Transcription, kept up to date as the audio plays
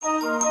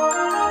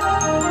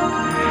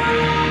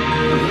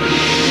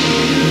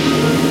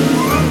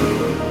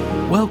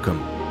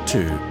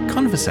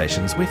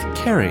Conversations with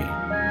Kerry,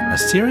 a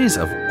series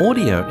of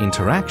audio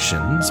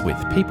interactions with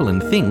people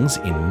and things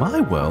in my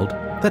world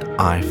that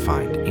I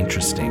find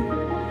interesting.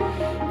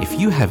 If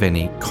you have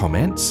any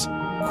comments,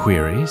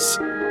 queries,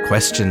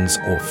 questions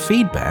or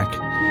feedback,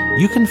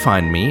 you can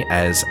find me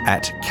as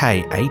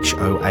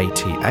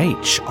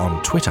 @KHOATH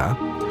on Twitter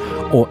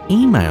or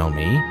email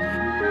me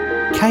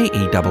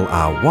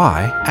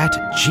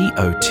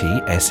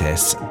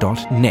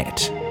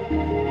KERRY@GOTSS.net.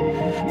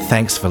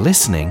 Thanks for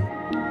listening,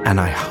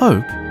 and I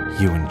hope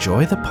you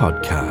enjoy the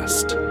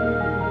podcast.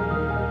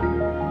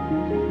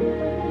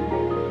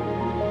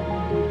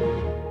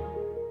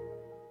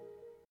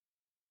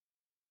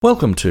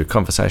 Welcome to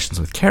Conversations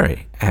with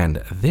Kerry,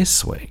 and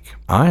this week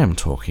I am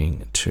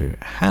talking to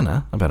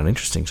Hannah about an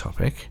interesting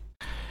topic,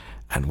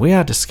 and we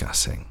are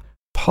discussing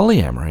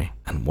polyamory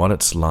and what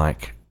it's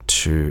like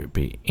to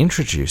be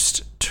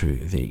introduced to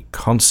the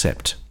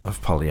concept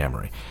of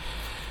polyamory.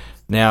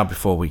 Now,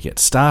 before we get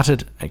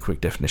started, a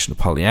quick definition of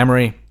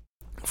polyamory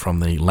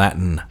from the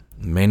Latin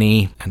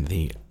many and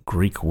the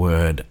Greek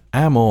word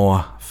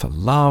amor for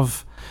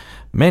love.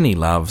 Many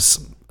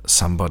loves,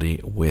 somebody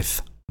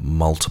with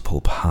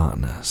multiple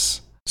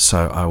partners.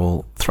 So I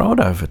will throw it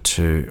over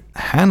to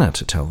Hannah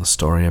to tell the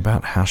story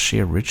about how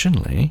she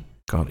originally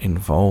got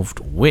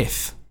involved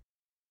with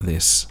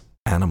this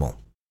animal.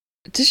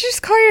 Did you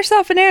just call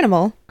yourself an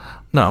animal?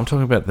 No, I'm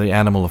talking about the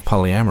animal of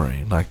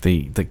polyamory, like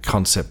the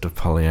concept of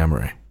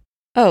polyamory.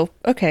 Oh,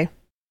 okay.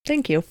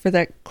 Thank you for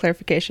that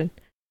clarification.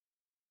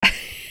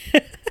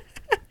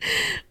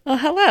 Well,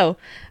 hello.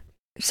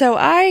 So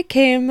I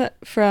came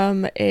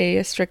from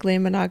a strictly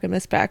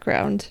monogamous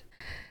background.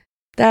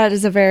 That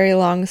is a very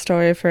long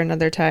story for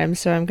another time,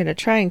 so I'm going to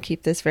try and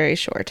keep this very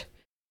short.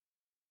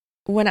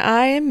 When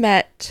I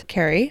met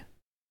Kerry,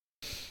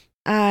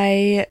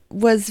 I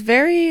was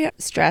very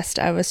stressed.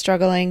 I was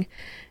struggling,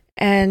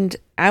 and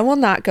I will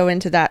not go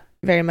into that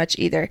very much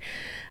either.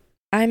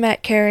 I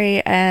met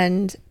Kerry,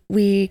 and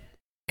we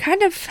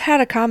kind of had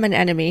a common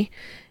enemy,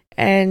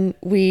 and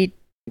we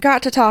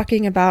got to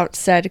talking about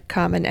said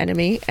common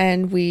enemy,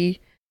 and we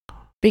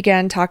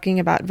began talking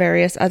about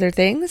various other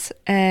things,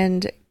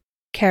 and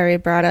Kerry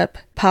brought up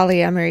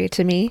polyamory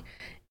to me,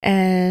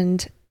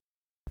 and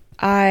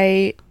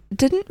I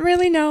didn't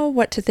really know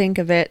what to think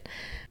of it,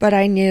 but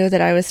I knew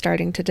that I was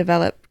starting to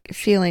develop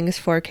feelings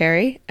for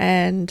Kerry,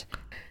 and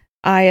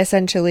I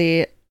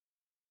essentially,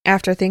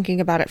 after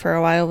thinking about it for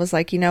a while, was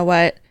like, you know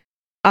what?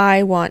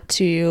 I want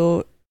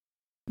to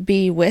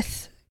be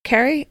with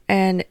Kerry,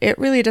 and it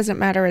really doesn't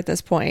matter at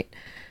this point,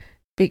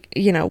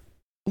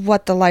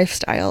 what the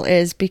lifestyle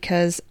is,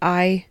 because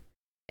I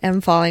am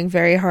falling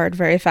very hard,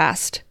 very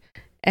fast,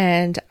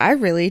 and I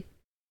really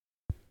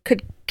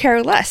could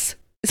care less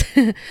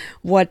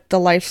what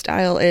the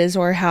lifestyle is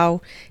or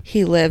how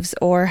he lives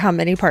or how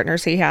many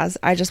partners he has.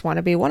 I just want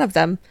to be one of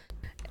them.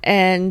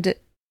 And,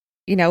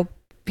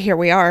 here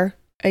we are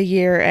a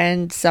year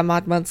and some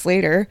odd months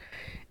later,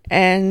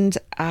 and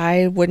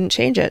I wouldn't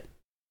change it.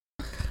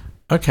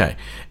 Okay,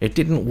 it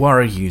didn't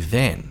worry you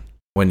then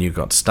when you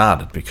got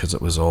started because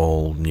it was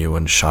all new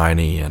and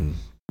shiny and,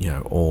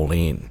 all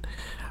in.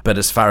 But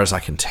as far as I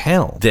can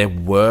tell, there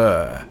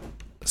were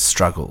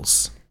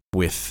struggles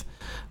with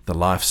the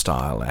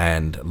lifestyle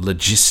and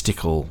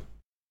logistical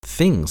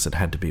things that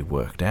had to be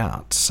worked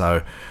out.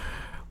 So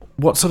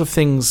what sort of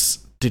things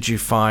did you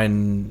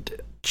find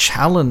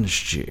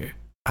challenged you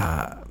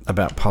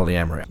about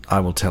polyamory? I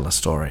will tell a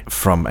story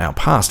from our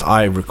past.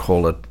 I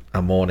recall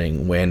a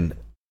morning when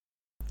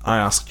I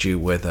asked you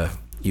whether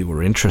you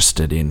were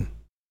interested in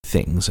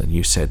things, and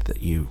you said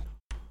that you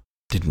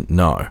didn't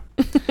know.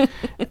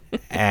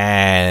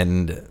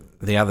 And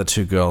the other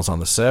two girls on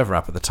the server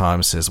up at the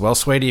time says, well,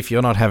 sweetie, if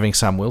you're not having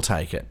some, we'll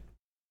take it.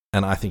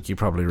 And I think you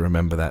probably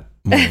remember that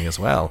morning as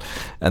well.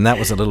 And that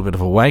was a little bit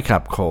of a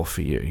wake-up call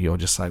for you. You're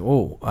just like,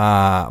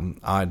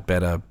 I'd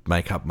better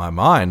make up my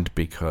mind,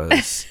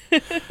 because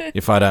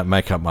if I don't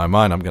make up my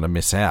mind, I'm going to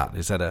miss out.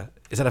 Is that a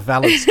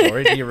valid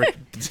story? Do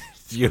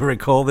you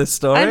recall this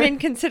story? I mean,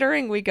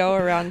 considering we go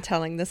around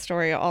telling this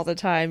story all the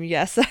time,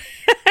 yes.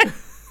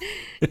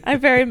 I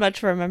very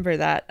much remember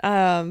that.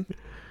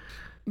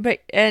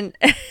 It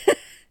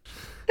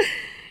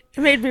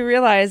made me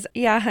realize,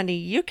 yeah, honey,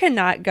 you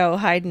cannot go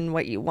hiding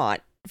what you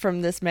want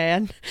from this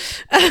man.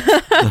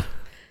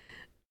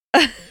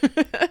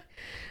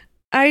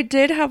 I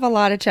did have a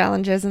lot of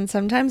challenges, and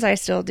sometimes I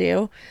still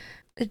do.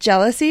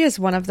 Jealousy is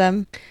one of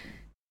them.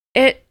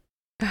 I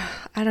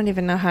don't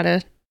even know how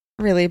to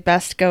really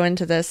best go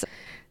into this.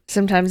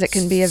 Sometimes it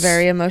can be a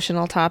very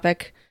emotional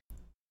topic.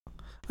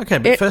 Okay,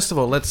 but first of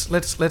all,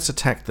 let's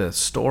attack the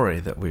story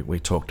that we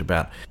talked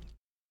about.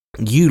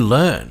 You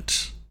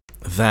learned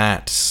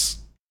that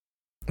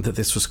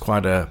this was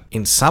quite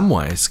in some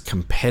ways,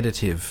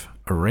 competitive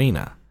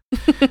arena.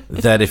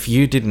 That if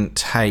you didn't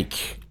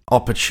take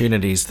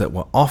opportunities that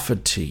were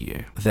offered to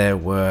you, there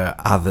were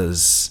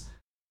others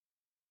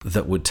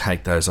that would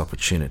take those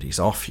opportunities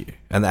off you.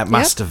 And that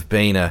must have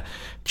been a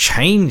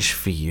change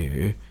for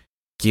you,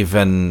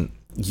 given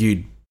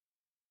you'd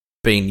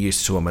been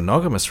used to a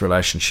monogamous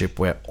relationship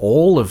where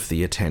all of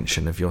the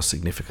attention of your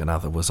significant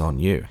other was on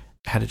you.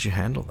 How did you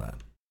handle that?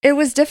 It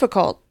was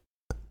difficult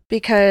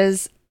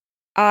because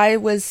I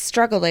was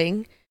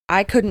struggling.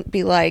 I couldn't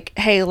be like,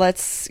 hey,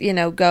 let's,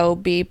 go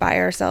be by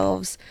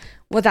ourselves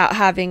without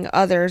having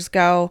others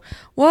go,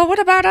 well, what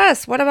about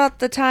us? What about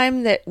the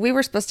time that we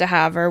were supposed to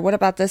have? Or what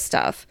about this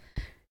stuff?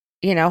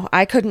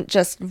 I couldn't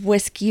just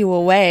whisk you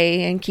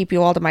away and keep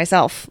you all to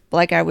myself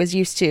like I was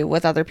used to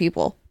with other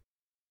people.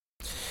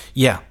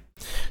 Yeah.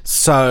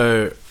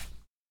 So,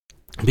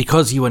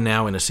 because you are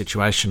now in a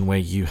situation where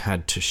you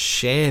had to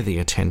share the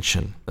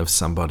attention of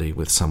somebody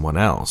with someone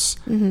else,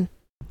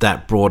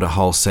 that brought a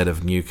whole set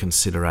of new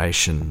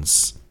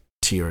considerations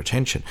to your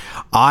attention.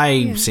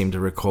 I seem to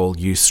recall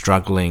you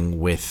struggling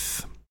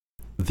with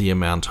the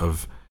amount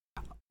of,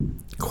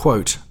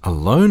 quote,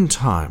 alone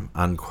time,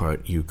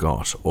 unquote, you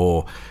got,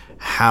 or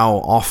how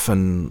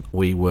often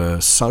we were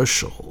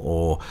social,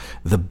 or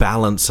the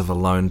balance of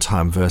alone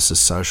time versus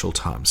social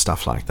time,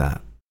 stuff like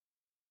that.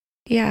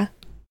 Yeah.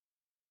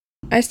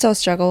 I still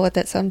struggle with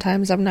it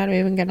sometimes, I'm not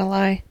even going to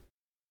lie.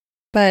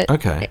 But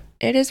okay.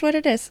 It is what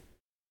it is.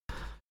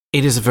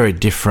 It is a very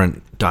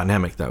different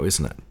dynamic, though,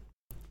 isn't it?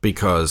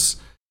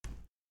 Because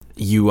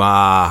you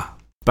are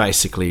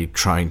basically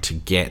trying to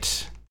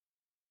get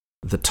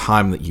the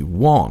time that you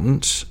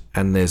want,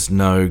 and there's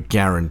no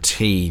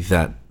guarantee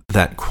that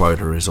that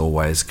quota is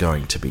always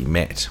going to be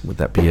met. Would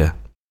that be a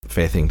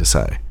fair thing to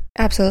say?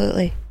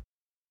 Absolutely.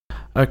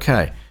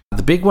 Okay.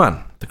 The big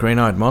one, the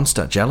green-eyed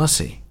monster,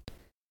 jealousy.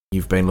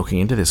 You've been looking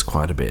into this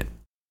quite a bit.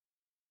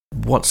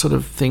 What sort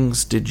of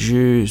things did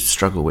you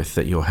struggle with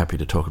that you're happy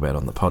to talk about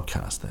on the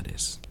podcast, that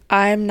is?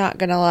 I'm not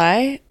going to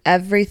lie.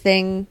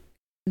 Everything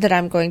that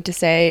I'm going to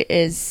say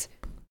is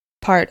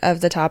part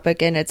of the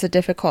topic, and it's a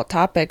difficult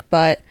topic,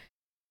 but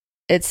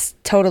it's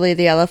totally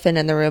the elephant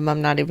in the room.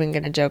 I'm not even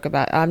going to joke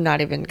about. I'm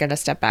not even going to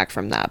step back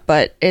from that,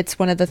 but it's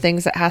one of the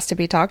things that has to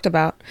be talked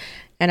about.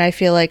 And I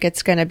feel like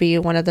it's going to be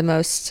one of the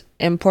most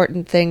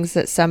important things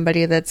that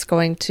somebody that's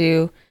going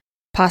to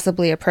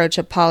possibly approach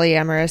a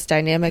polyamorous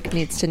dynamic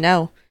needs to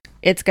know.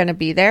 It's going to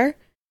be there.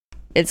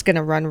 It's going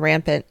to run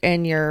rampant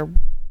in your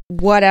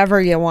whatever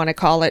you want to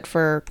call it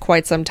for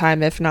quite some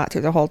time, if not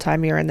through the whole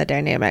time you're in the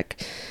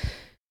dynamic.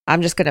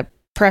 I'm just going to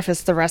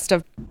preface the rest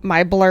of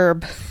my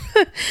blurb,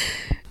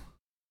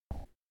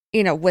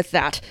 with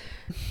that.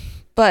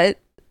 But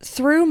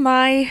through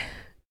my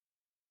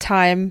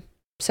time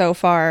so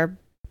far,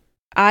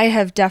 I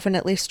have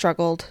definitely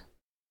struggled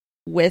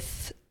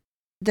with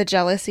the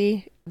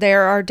jealousy.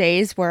 There are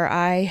days where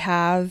I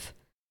have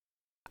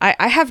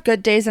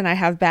good days and I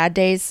have bad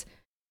days.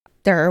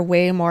 There are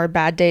way more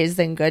bad days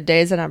than good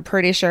days, and I'm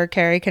pretty sure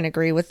Carrie can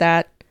agree with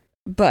that.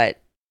 But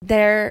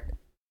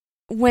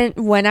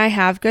when I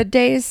have good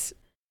days,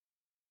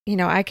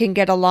 I can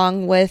get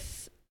along with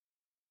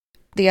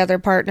the other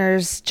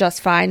partners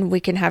just fine. We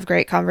can have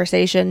great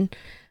conversation.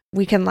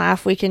 We can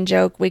laugh, we can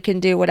joke, we can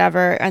do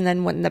whatever. And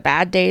then when the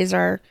bad days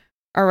are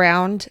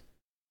around,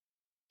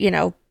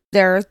 there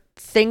are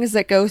things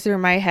that go through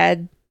my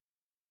head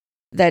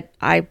that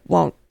I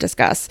won't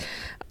discuss.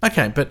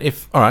 Okay, but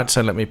all right,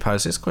 so let me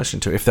pose this question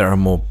too. If there are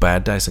more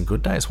bad days than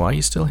good days, why are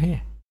you still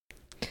here?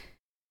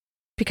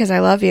 Because I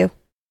love you.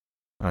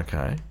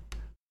 Okay.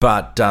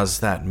 But does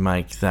that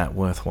make that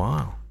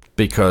worthwhile?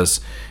 Because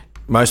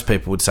most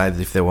people would say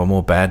that if there were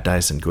more bad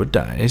days than good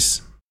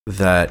days,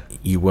 that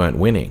you weren't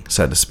winning,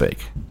 so to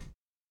speak.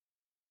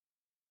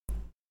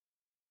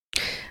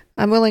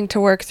 I'm willing to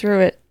work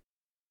through it.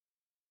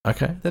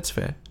 Okay, that's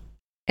fair.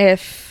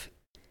 If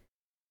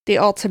the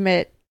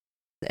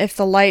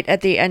light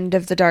at the end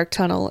of the dark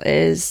tunnel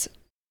is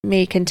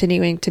me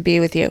continuing to be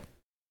with you.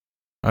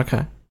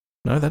 Okay.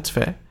 No, that's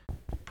fair.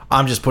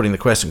 I'm just putting the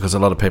question because a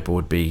lot of people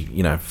would be,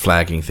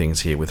 flagging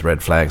things here with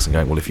red flags and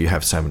going, well, if you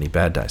have so many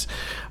bad days.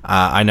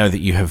 I know that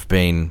you have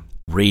been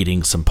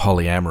reading some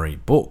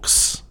polyamory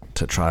books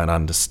to try and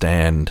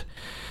understand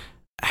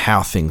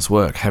how things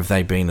work. Have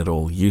they been at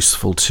all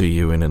useful to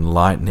you in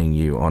enlightening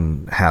you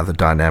on how the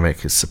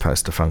dynamic is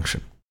supposed to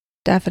function?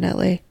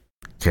 Definitely.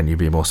 Can you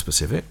be more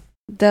specific?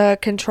 The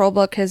control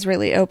book has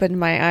really opened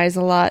my eyes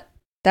a lot.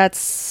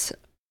 That's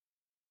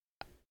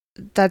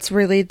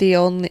really the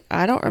only...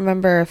 I don't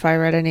remember if I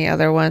read any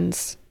other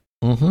ones.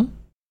 Mm-hmm.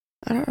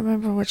 I don't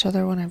remember which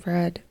other one I've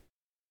read.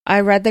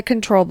 I read the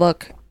control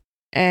book,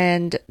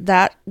 and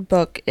that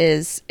book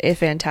is a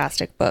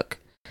fantastic book.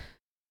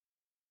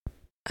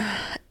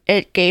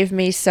 It gave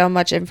me so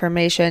much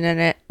information, and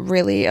it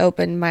really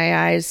opened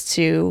my eyes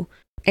to...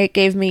 It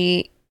gave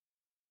me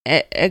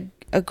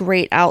a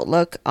great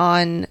outlook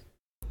on...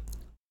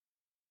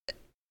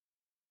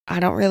 I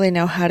don't really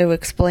know how to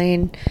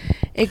explain.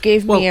 It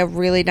gave me a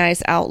really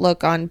nice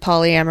outlook on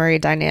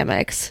polyamory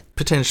dynamics.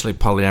 Potentially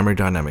polyamory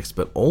dynamics,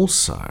 but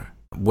also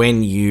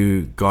when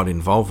you got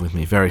involved with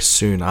me, very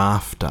soon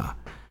after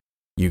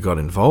you got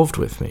involved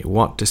with me,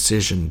 what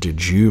decision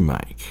did you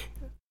make?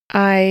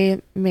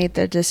 I made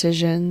the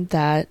decision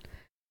that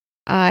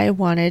I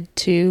wanted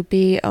to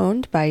be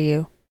owned by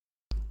you.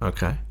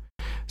 Okay.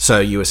 So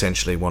you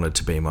essentially wanted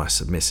to be my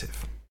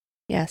submissive.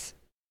 Yes.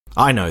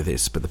 I know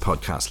this, but the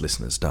podcast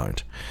listeners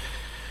don't.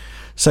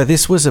 So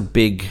this was a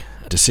big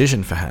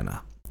decision for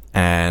Hannah,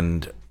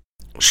 and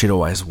she'd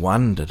always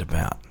wondered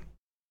about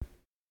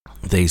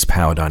these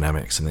power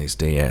dynamics and these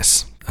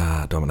DS,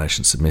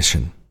 domination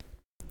submission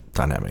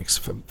dynamics,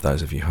 for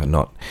those of you who are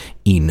not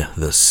in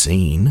the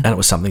scene. And it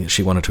was something that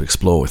she wanted to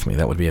explore with me.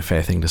 That would be a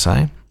fair thing to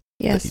say?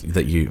 Yes.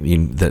 That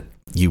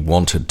you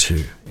wanted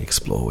to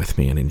explore with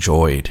me and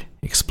enjoyed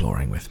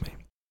exploring with me.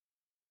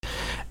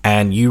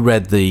 And you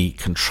read the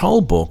Control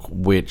book,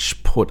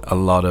 which put a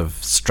lot of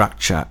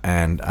structure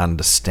and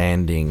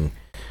understanding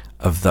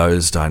of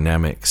those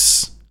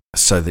dynamics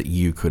so that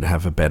you could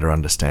have a better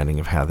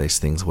understanding of how these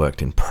things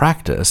worked in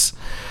practice,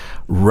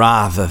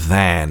 rather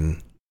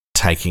than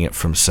taking it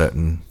from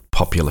certain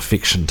popular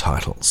fiction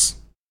titles.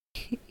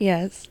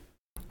 Yes.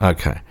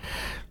 Okay.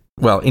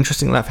 Well,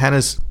 interestingly enough,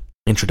 Hannah's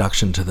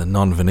introduction to the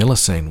non-vanilla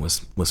scene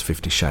was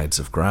 50 Shades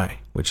of Grey,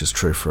 which is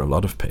true for a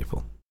lot of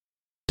people.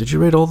 Did you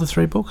read all the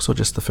 3 books or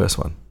just the first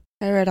one?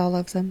 I read all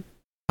of them.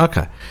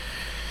 Okay.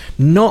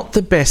 Not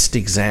the best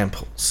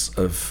examples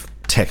of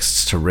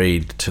texts to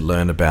read to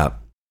learn about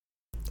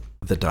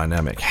the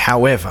dynamic.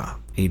 However,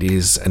 it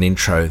is an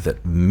intro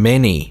that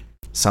many,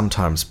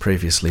 sometimes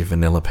previously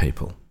vanilla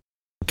people,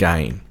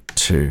 gain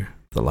to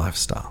the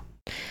lifestyle.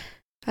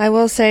 I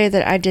will say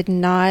that I did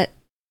not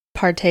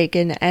partake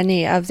in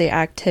any of the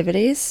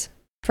activities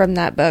from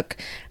that book.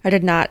 I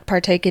did not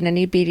partake in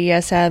any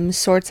BDSM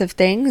sorts of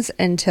things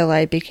until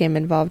I became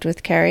involved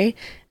with Carrie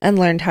and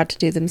learned how to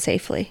do them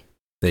safely.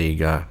 There you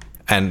go.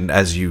 And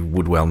as you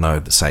would well know,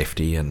 the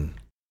safety and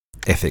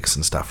ethics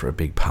and stuff are a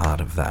big part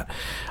of that.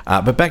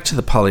 But back to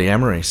the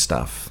polyamory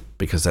stuff,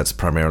 because that's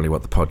primarily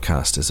what the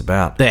podcast is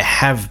about. There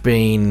have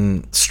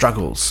been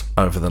struggles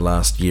over the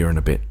last year and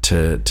a bit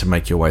to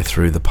make your way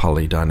through the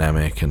poly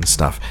dynamic and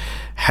stuff.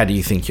 How do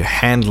you think you're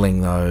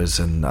handling those,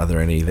 and are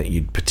there any that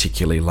you'd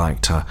particularly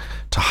like to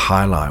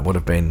highlight? What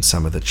have been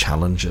some of the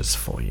challenges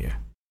for you?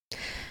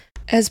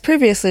 As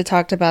previously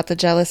talked about, the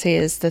jealousy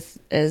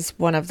is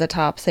one of the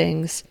top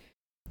things.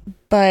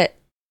 But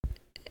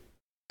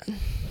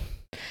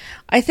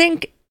I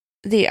think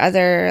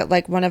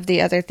one of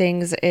the other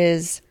things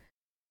is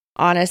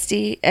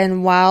honesty.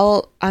 And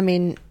while,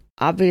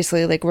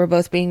 obviously, we're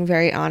both being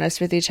very honest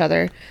with each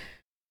other,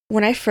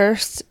 when I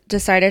first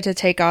decided to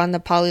take on the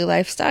poly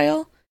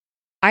lifestyle,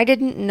 I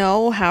didn't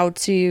know how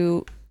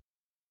to...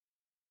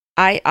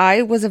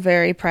 I was a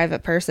very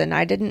private person.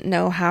 I didn't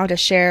know how to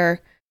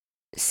share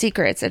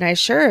secrets, and I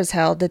sure as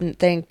hell didn't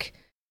think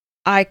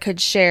I could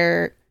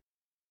share...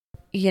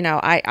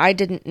 I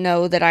didn't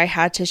know that I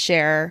had to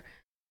share...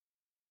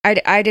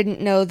 I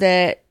didn't know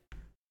that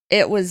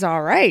it was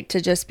all right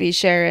to just be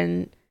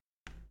sharing,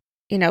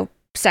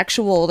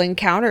 sexual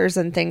encounters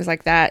and things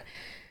like that.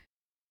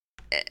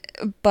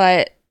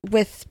 But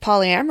with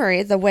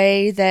polyamory, the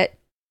way that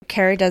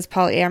Carrie does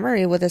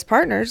polyamory with his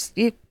partners,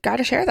 you got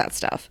to share that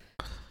stuff.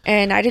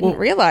 And I didn't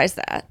realize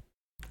that.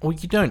 Well,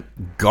 you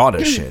don't got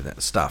to share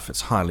that stuff.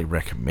 It's highly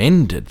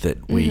recommended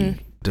that we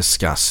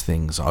discuss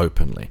things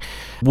openly.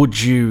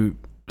 Would you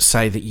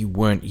say that you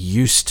weren't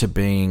used to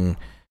being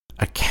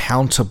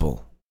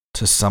accountable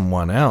to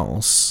someone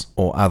else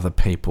or other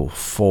people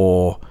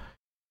for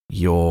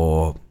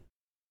your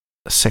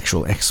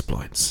sexual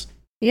exploits?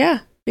 Yeah,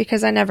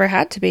 because I never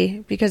had to be,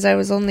 because I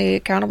was only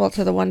accountable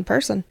to the one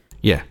person.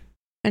 Yeah.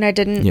 And I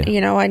didn't,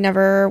 I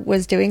never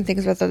was doing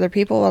things with other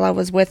people while I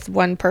was with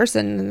one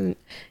person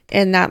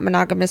in that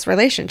monogamous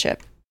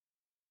relationship.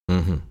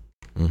 Mm-hmm.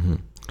 Mm-hmm.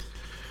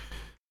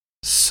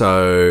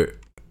 So,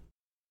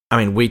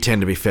 we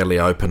tend to be fairly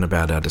open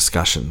about our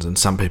discussions, and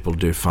some people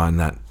do find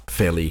that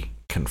fairly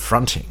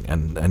confronting.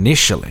 And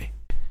initially,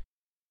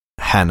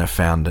 Hannah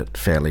found it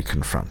fairly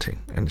confronting,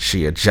 and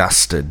she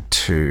adjusted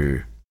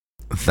to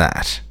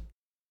that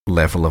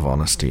level of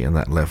honesty and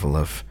that level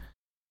of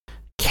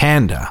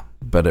candor.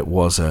 But it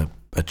was a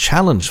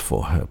challenge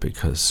for her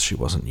because she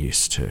wasn't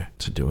used to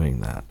doing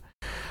that.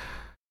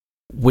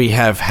 We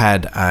have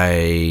had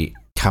a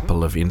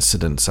couple of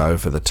incidents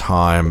over the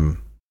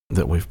time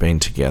that we've been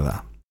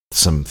together,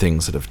 some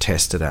things that have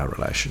tested our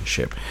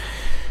relationship.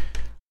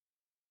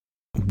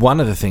 One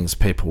of the things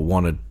people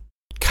wanted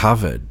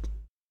covered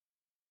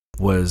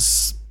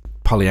was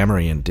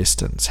polyamory and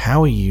distance.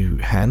 How are you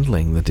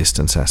handling the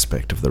distance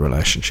aspect of the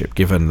relationship,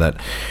 given that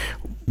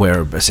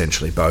we're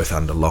essentially both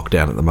under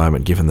lockdown at the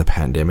moment, given the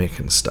pandemic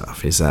and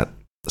stuff? Is that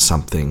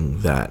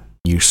something that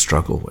you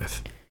struggle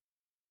with?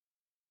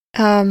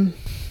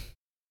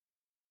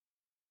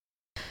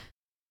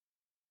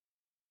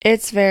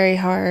 It's very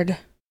hard.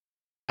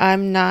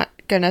 I'm not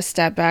going to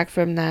step back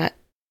from that.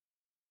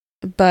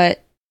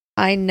 But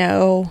I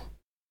know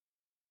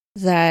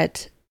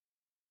that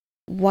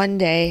one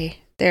day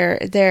there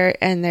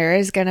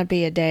is going to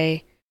be a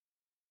day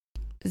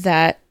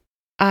that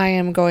I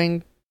am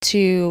going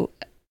to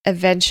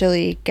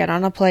eventually get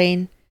on a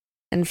plane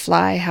and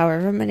fly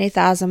however many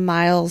 1,000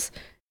 miles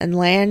and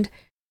land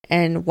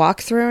and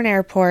walk through an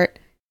airport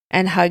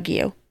and hug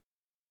you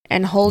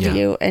and hold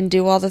you and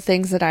do all the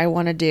things that I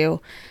want to do.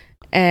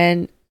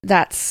 And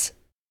that's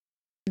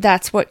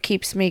that's what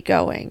keeps me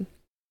going.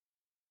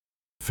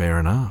 Fair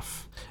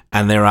enough.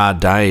 And there are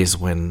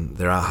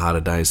harder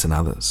days than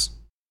others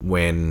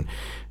when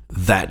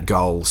that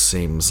goal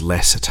seems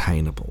less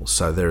attainable.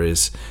 So there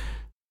is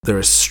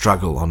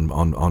struggle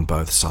on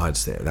both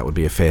sides there. That would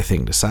be a fair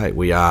thing to say.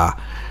 We are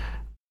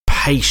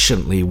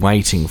patiently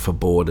waiting for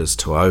borders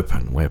to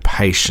open. We're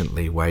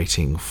patiently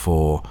waiting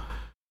for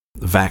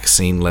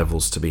vaccine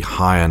levels to be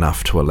high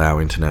enough to allow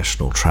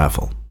international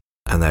travel.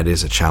 And that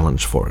is a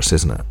challenge for us,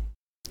 isn't it?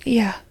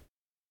 Yeah.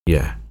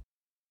 Yeah.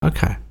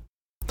 Okay.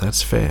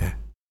 That's fair.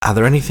 Are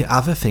there any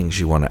other things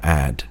you want to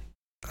add?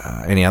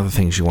 Any other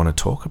things you want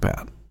to talk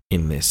about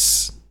in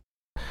this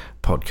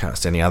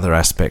podcast? Any other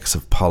aspects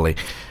of poly?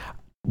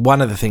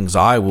 One of the things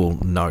I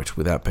will note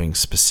without being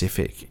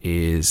specific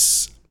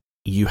is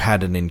you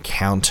had an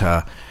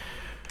encounter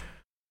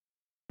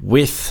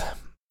with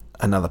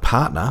another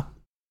partner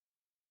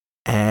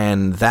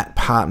and that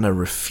partner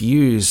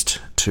refused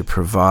to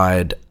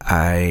provide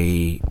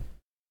a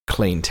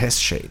clean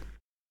test sheet.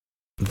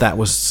 That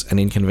was an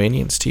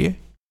inconvenience to you?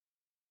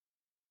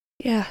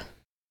 Yeah.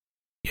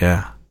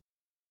 Yeah.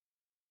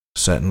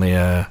 Certainly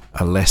a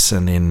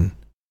lesson in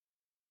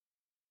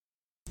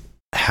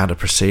how to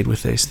proceed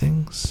with these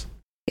things.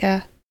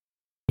 Yeah.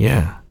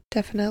 Yeah.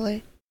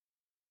 Definitely.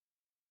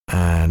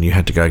 And you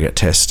had to go get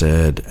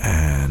tested,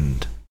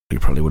 and you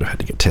probably would have had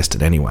to get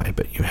tested anyway,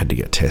 but you had to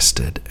get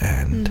tested,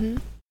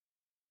 and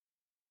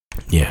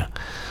yeah.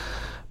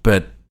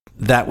 But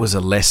that was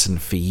a lesson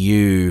for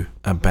you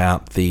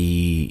about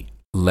the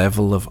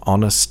level of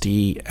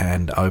honesty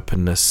and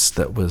openness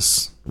that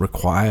was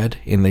required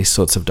in these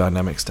sorts of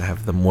dynamics to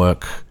have them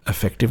work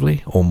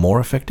effectively or more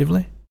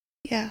effectively?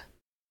 Yeah.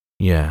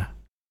 Yeah.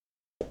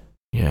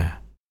 Yeah.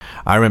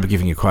 I remember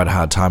giving you quite a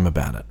hard time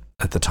about it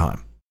at the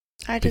time.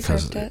 I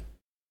deserved it.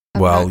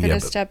 I'm not going to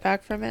step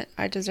back from it.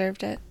 I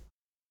deserved it.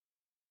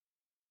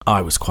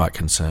 I was quite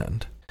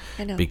concerned.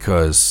 I know.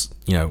 Because,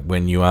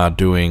 when you are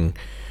doing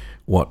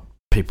what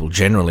people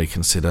generally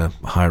consider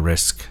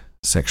high-risk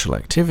sexual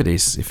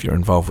activities, if you're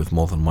involved with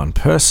more than one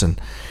person,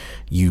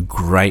 you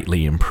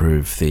greatly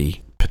improve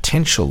the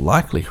potential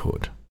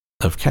likelihood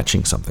of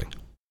catching something.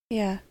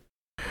 Yeah.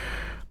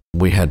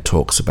 We had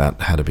talks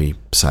about how to be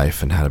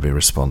safe and how to be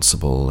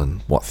responsible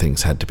and what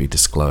things had to be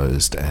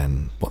disclosed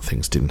and what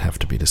things didn't have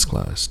to be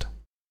disclosed.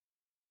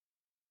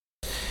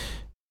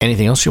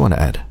 Anything else you want to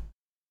add?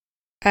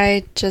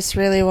 I just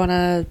really want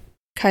to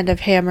kind of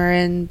hammer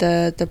in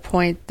the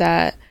point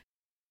that,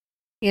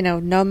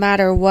 no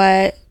matter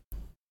what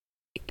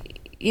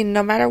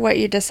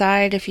you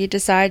decide, if you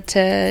decide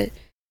to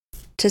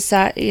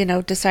try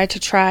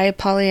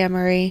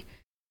polyamory,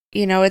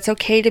 it's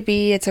okay to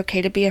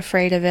be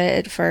afraid of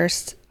it at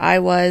first. I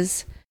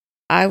was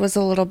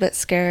a little bit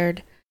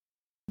scared,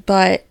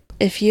 but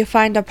if you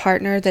find a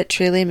partner that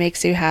truly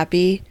makes you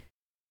happy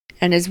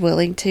and is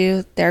willing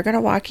to, they're going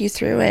to walk you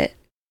through it.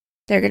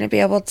 They're going to be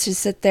able to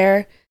sit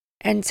there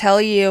and tell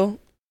you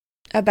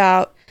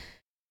about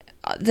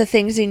the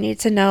things you need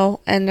to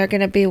know, and they're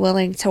going to be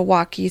willing to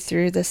walk you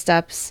through the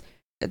steps.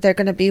 They're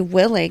going to be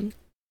willing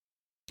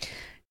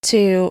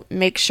to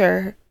make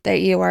sure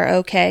that you are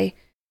okay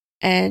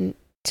and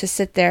to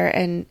sit there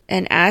and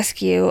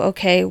ask you,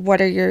 okay,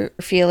 what are your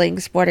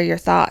feelings? What are your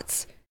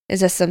thoughts? Is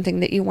this something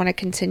that you want to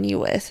continue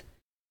with?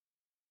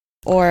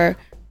 Or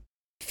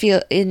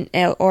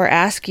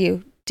ask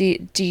you,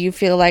 do you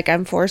feel like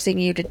I'm forcing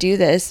you to do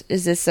this?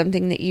 Is this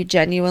something that you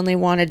genuinely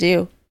want to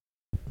do?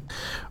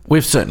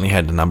 We've certainly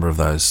had a number of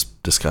those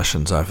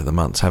discussions over the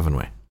months, haven't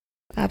we?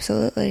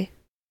 Absolutely.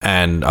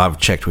 And I've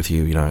checked with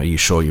you, are you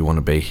sure you want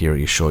to be here? Are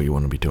you sure you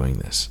want to be doing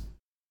this?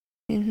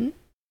 Mm-hmm.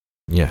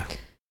 Yeah.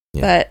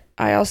 But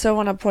I also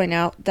want to point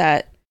out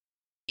that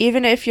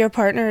even if your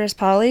partner is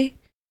poly,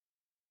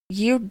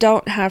 you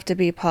don't have to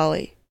be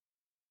poly.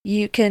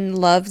 You can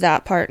love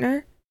that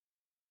partner,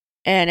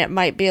 and it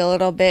might be a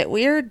little bit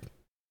weird,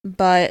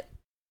 but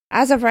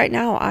as of right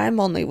now, I'm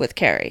only with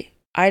Carrie.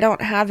 I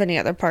don't have any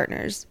other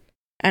partners,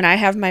 and I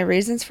have my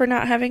reasons for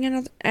not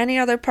having any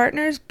other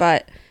partners,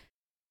 but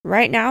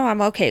right now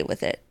I'm okay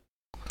with it.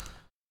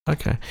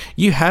 Okay.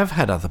 You have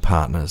had other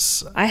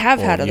partners. I have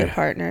had other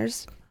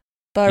partners,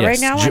 but right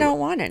now I don't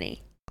want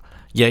any.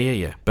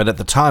 Yeah. But at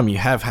the time you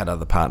have had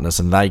other partners,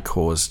 and they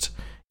caused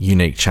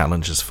unique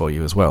challenges for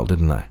you as well,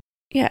 didn't they?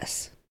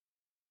 Yes.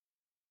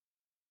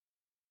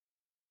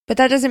 But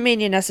that doesn't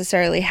mean you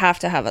necessarily have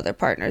to have other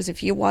partners.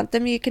 If you want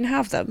them, you can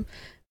have them.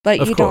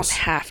 But you don't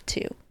have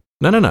to.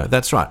 No,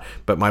 that's right.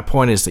 But my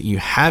point is that you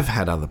have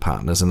had other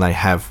partners, and they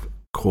have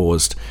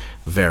caused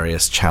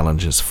various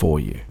challenges for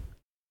you.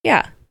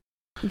 Yeah.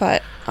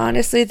 But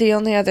honestly, the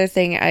only other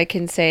thing I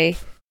can say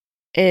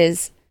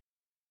is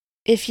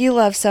if you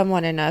love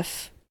someone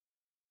enough,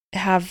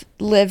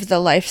 live the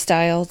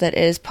lifestyle that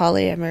is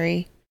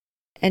polyamory,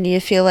 and you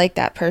feel like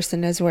that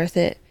person is worth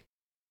it,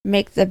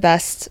 do the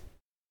best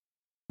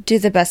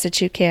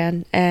that you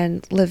can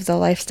and live the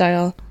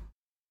lifestyle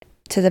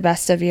to the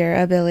best of your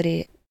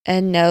ability,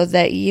 and know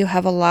that you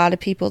have a lot of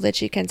people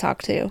that you can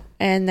talk to,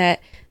 and that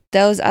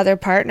those other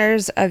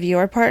partners of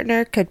your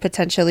partner could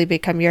potentially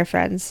become your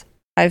friends.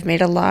 I've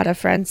made a lot of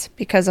friends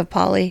because of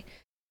poly,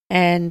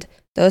 and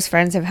those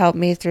friends have helped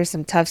me through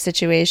some tough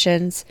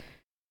situations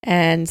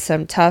and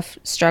some tough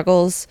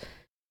struggles.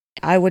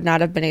 I would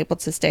not have been able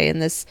to stay in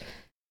this.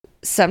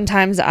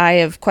 Sometimes I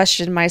have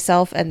questioned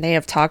myself, and they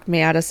have talked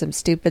me out of some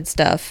stupid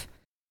stuff.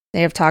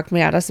 They have talked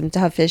me out of some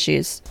tough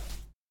issues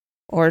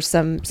or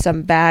some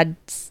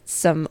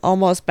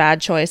almost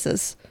bad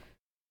choices.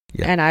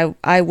 Yeah. And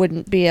I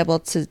wouldn't be able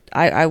to,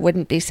 I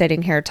wouldn't be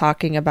sitting here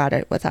talking about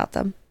it without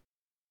them.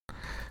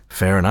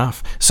 Fair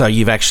enough. So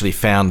you've actually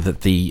found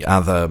that the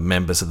other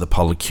members of the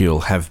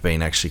polycule have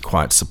been actually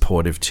quite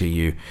supportive to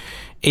you,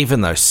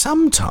 even though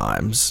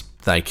sometimes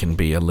they can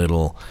be a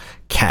little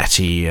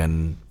catty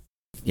and,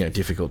 you know,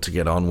 difficult to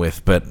get on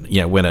with. But,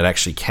 you know, when it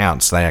actually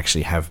counts, they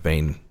actually have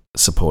been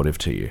supportive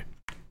to you.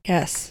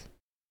 Yes.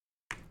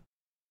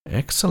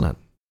 Excellent.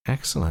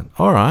 Excellent.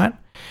 All right.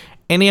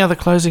 Any other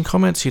closing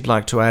comments you'd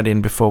like to add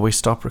in before we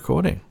stop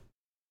recording?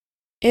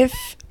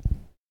 If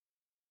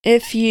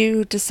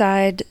you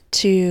decide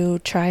to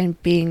try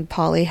being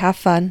poly, have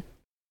fun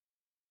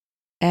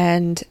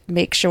and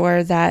make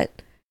sure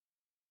that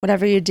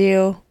whatever you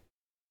do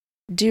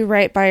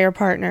right by your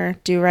partner,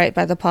 do right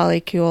by the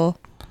polycule,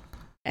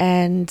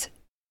 and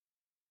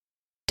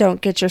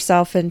don't get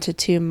yourself into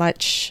too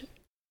much.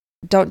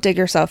 Don't dig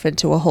yourself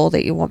into a hole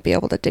that you won't be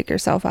able to dig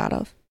yourself out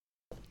of.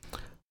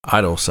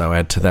 I'd also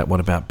add to that, what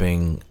about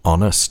being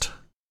honest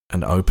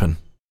and open?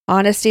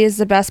 Honesty is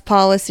the best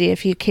policy.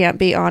 If you can't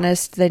be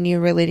honest, then you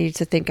really need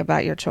to think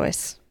about your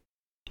choice.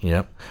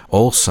 Yep.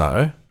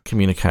 Also,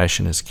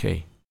 communication is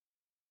key,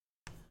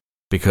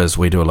 because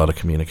we do a lot of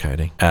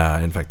communicating.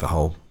 In fact, the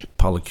whole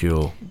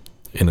polycule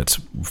in its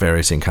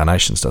various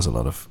incarnations does a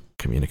lot of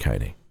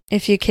communicating.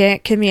 If you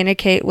can't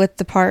communicate with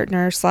the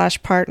partners/whole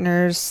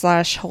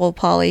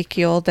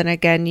polycule, then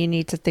again, you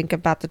need to think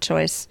about the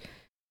choice.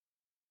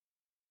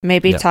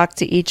 Maybe talk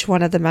to each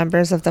one of the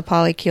members of the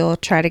polycule,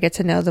 try to get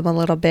to know them a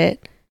little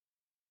bit.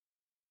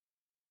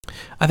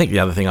 I think the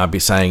other thing I'd be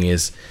saying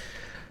is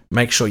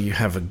make sure you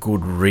have a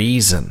good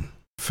reason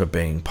for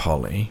being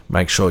poly.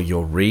 Make sure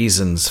your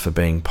reasons for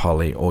being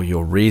poly or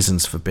your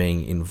reasons for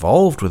being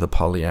involved with a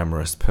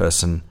polyamorous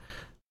person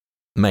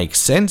make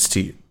sense to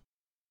you.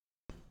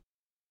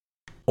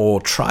 Or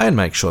try and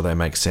make sure they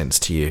make sense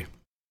to you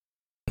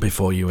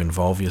before you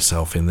involve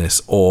yourself in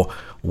this, or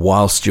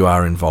whilst you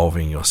are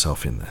involving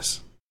yourself in this.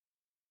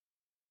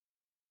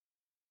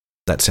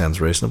 That sounds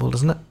reasonable,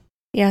 doesn't it?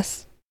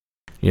 Yes.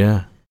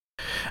 Yeah.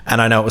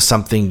 And I know it was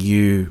something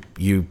you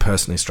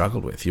personally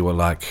struggled with. You were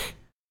like,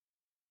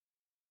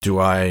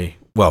 I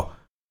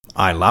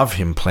love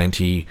him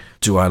plenty.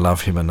 Do I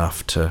love him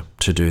enough to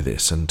do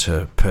this and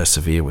to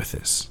persevere with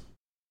this?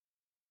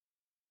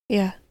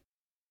 Yeah.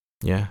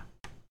 Yeah.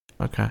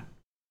 Okay.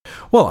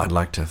 Well, I'd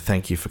like to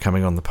thank you for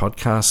coming on the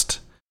podcast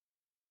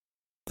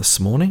this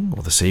morning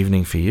or this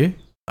evening for you.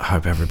 I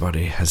hope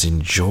everybody has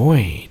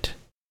enjoyed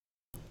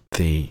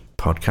the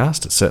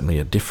podcast. It's certainly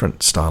a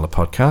different style of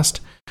podcast.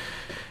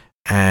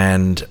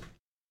 And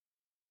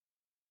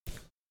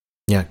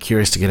yeah,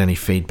 curious to get any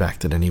feedback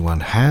that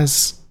anyone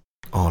has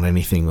on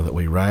anything that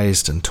we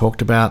raised and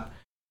talked about.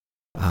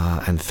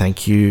 And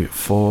thank you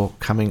for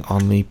coming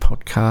on the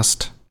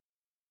podcast,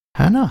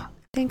 Hannah.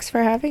 Thanks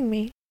for having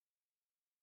me.